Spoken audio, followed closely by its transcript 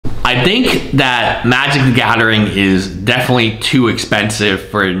I think that Magic the Gathering is definitely too expensive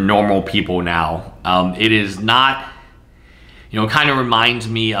for normal people now. It is not, it kind of reminds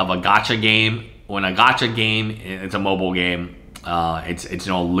me of a gacha game. When a gacha game, it's a mobile game, it's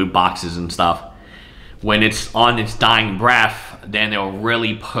loot boxes and stuff. When it's on its dying breath, then they'll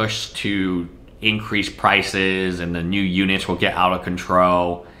really push to increase prices and the new units will get out of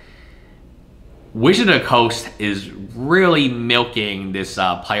control. Wizard of the Coast is really milking this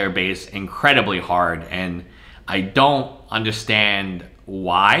player base incredibly hard, and I don't understand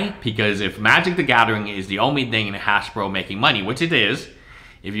why, because if Magic the Gathering is the only thing in Hasbro making money, which it is,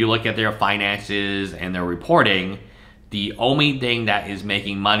 if you look at their finances and their reporting, the only thing that is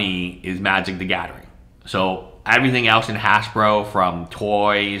making money is Magic the Gathering. So everything else in Hasbro, from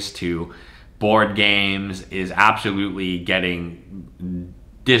toys to board games, is absolutely getting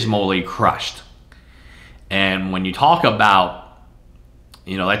dismally crushed. And when you talk about,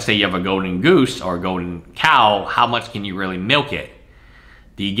 let's say you have a golden goose or a golden cow, how much can you really milk it?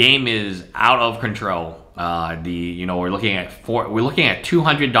 The game is out of control. We're looking at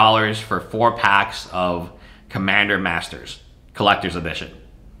 $200 for 4 packs of Commander Masters Collector's Edition.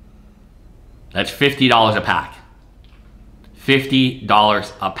 That's $50 a pack.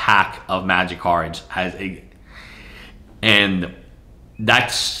 $50 a pack of Magic cards and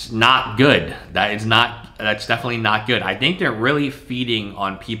that's not good. That's definitely not good. I think they're really feeding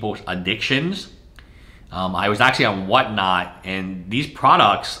on people's addictions. I was actually on Whatnot, and these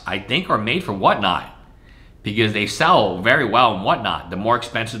products I think are made for Whatnot because they sell very well in Whatnot. The more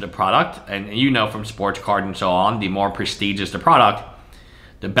expensive the product, and from sports card and so on, the more prestigious the product,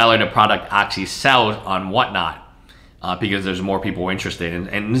 the better the product actually sells on Whatnot. Because there's more people interested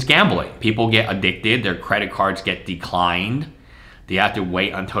and it's gambling. People get addicted, their credit cards get declined. They have to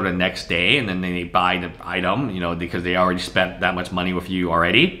wait until the next day and then they buy the item, because they already spent that much money with you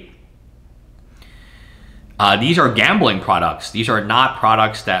already. These are gambling products. These are not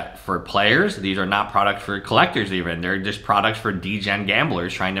products for players. These are not products for collectors even. They're just products for degen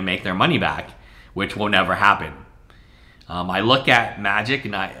gamblers trying to make their money back, which will never happen. I look at Magic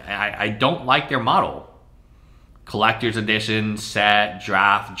and I don't like their model. Collector's Edition, Set,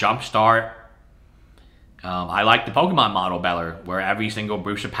 Draft, Jumpstart. I like the Pokemon model better, where every single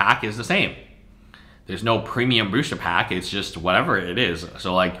booster pack is the same. There's no premium booster pack, it's just whatever it is.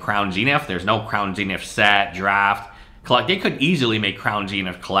 So like Crown Zenith, there's no Crown Zenith Set, Draft, Collect. They could easily make Crown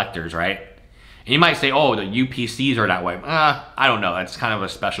Zenith collectors, right? And you might say, oh, the UPCs are that way. I don't know, that's kind of a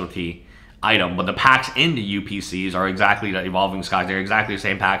specialty item. But the packs in the UPCs are exactly the Evolving Skies. They're exactly the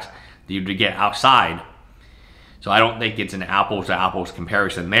same packs that you would get outside. So I don't think it's an apples to apples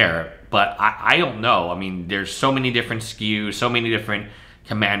comparison there, but I don't know. I mean, there's so many different SKUs, so many different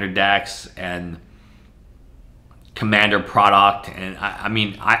Commander decks and Commander product. And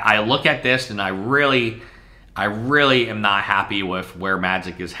I look at this and I really am not happy with where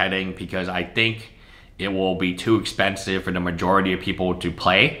Magic is heading, because I think it will be too expensive for the majority of people to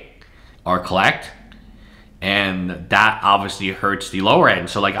play or collect. And that obviously hurts the lower end.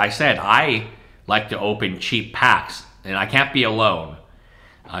 So like I said, I like to open cheap packs, and I can't be alone.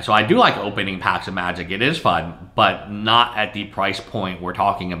 So I do like opening packs of Magic. It is fun, but not at the price point we're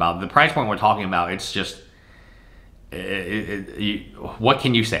talking about. The price point we're talking about, it's just, what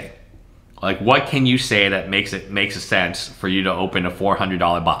can you say? Like, what can you say that makes a sense for you to open a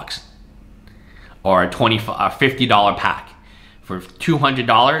 $400 box or a $50 pack? For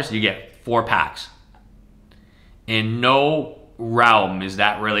 $200, you get 4 packs. In no realm is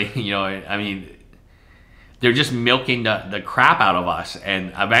that really, they're just milking the crap out of us,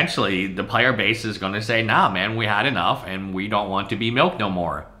 and eventually the player base is going to say, nah man, we had enough and we don't want to be milked no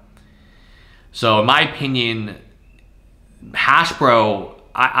more. So in my opinion, Hasbro,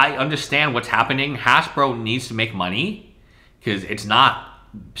 I understand what's happening. Hasbro needs to make money because it's not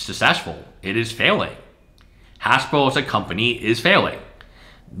successful. It is failing. Hasbro as a company is failing.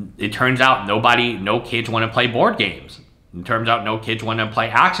 It turns out no kids want to play board games. It turns out no kids want to play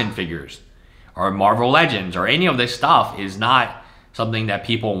action figures or Marvel Legends, or any of this stuff is not something that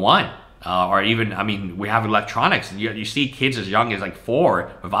people want. Or even, we have electronics. You see kids as young as like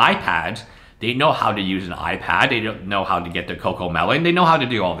 4 with iPads. They know how to use an iPad. They don't know how to get the Coco Melon. They know how to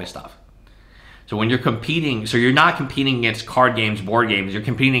do all this stuff. So when you're competing, so you're not competing against card games, board games, you're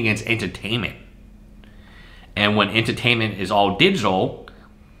competing against entertainment. And when entertainment is all digital,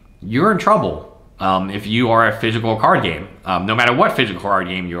 you're in trouble. If you are a physical card game, no matter what physical card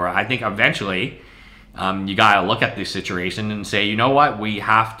game you are, I think eventually you gotta look at this situation and say, you know what, we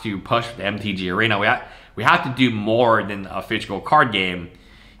have to push the MTG Arena. We have to do more than a physical card game,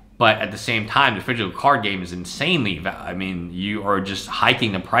 But at the same time, the physical card game is insanely, I mean, you are just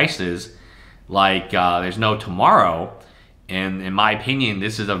hiking the prices like there's no tomorrow. And in my opinion,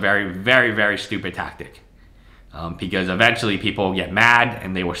 this is a very, very, very stupid tactic. Because eventually people get mad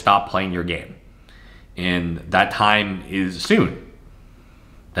and they will stop playing your game. And that time is soon.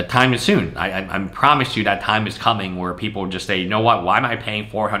 That time is soon. I promise you that time is coming where people just say, you know what, why am I paying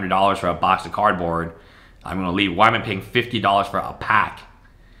 $400 for a box of cardboard? I'm going to leave. Why am I paying $50 for a pack?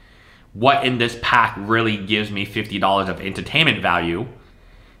 What in this pack really gives me $50 of entertainment value?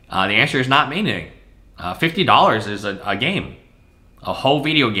 The answer is not anything. $50 is a game. A whole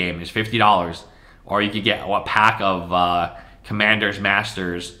video game is $50. Or you could get a pack of Commander's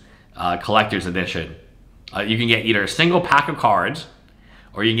Masters Collector's Edition. You can get either a single pack of cards,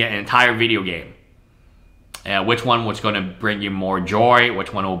 or you can get an entire video game. Which one was going to bring you more joy?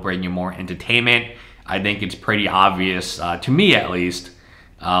 Which one will bring you more entertainment? I think it's pretty obvious, to me at least,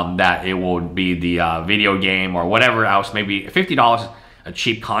 that it will be the video game or whatever else. Maybe $50, a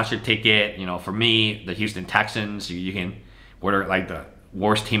cheap concert ticket. You know, for me, the Houston Texans, you can order like the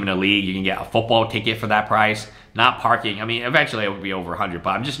worst team in the league. You can get a football ticket for that price. Not parking. I mean, eventually it would be over 100, but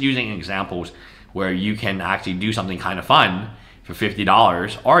I'm just using examples where you can actually do something kind of fun for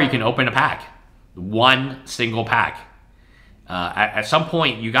 $50, or you can open a pack, one single pack. At some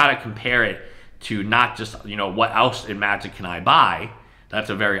point, you got to compare it to not just, you know, what else in Magic can I buy? That's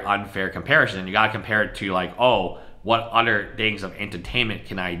a very unfair comparison. You got to compare it to like, oh, what other things of entertainment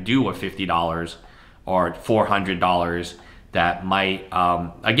can I do with $50 or $400 that might,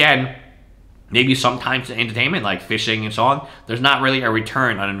 again, maybe sometimes the entertainment like fishing and so on, there's not really a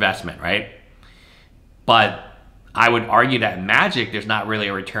return on investment, right? But I would argue that Magic, there's not really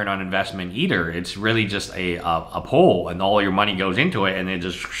a return on investment either. It's really just a pull, and all your money goes into it, and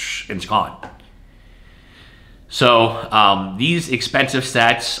it's gone. So these expensive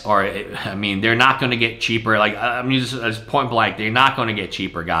sets are, I mean, they're not going to get cheaper. Like, I mean, just point blank, they're not going to get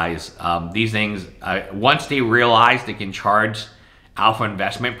cheaper, guys. These things, once they realize they can charge alpha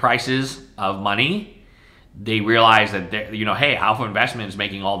investment prices of money, they realize that, you know, hey, Alpha Investment is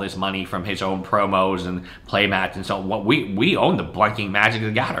making all this money from his own promos and playmats and so on. What we own the blanking Magic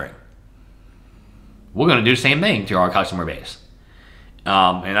the Gathering. We're going to do the same thing to our customer base.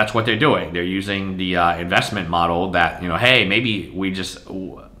 And that's what they're doing. They're using the investment model that, you know, hey, maybe we just,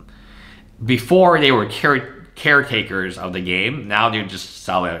 before they were caretakers of the game, now they're just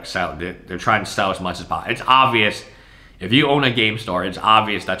they're trying to sell as much as possible. It's obvious, if you own a game store, it's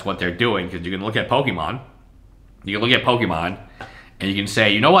obvious that's what they're doing, because you can look at Pokemon. You can look at Pokemon, and you can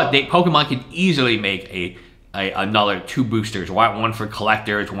say, you know what, Pokemon could easily make another 2 boosters, one for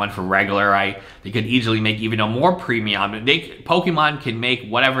collectors, one for regular, right? They could easily make even a more premium. Pokemon can make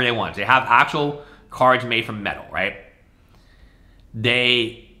whatever they want. They have actual cards made from metal, right?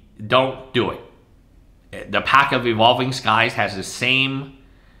 They don't do it. The pack of Evolving Skies has the same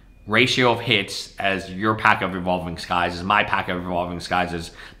ratio of hits as your pack of Evolving Skies, as my pack of Evolving Skies,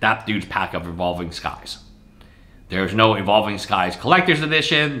 as that dude's pack of Evolving Skies. There's no Evolving Skies Collector's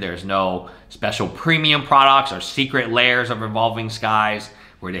Edition. There's no special premium products or secret layers of Evolving Skies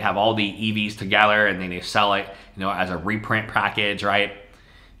where they have all the EVs together and then they sell it, you know, as a reprint package, right?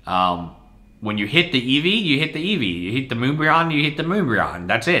 When you hit the EV, you hit the EV. You hit the Moonbryon, you hit the Moonbryon.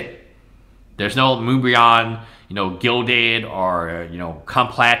 That's it. There's no Moonbryon, you know, gilded or, you know,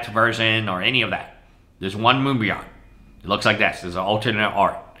 complete version or any of that. There's one Moonbryon. It looks like this. There's an alternate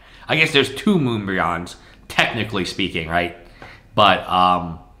art. I guess there's 2 Moonbryons, technically speaking, right? But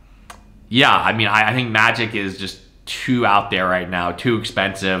yeah, I mean, I think Magic is just too out there right now, too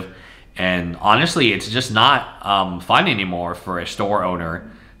expensive, and honestly, it's just not fun anymore for a store owner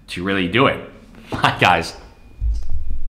to really do it. Hi guys,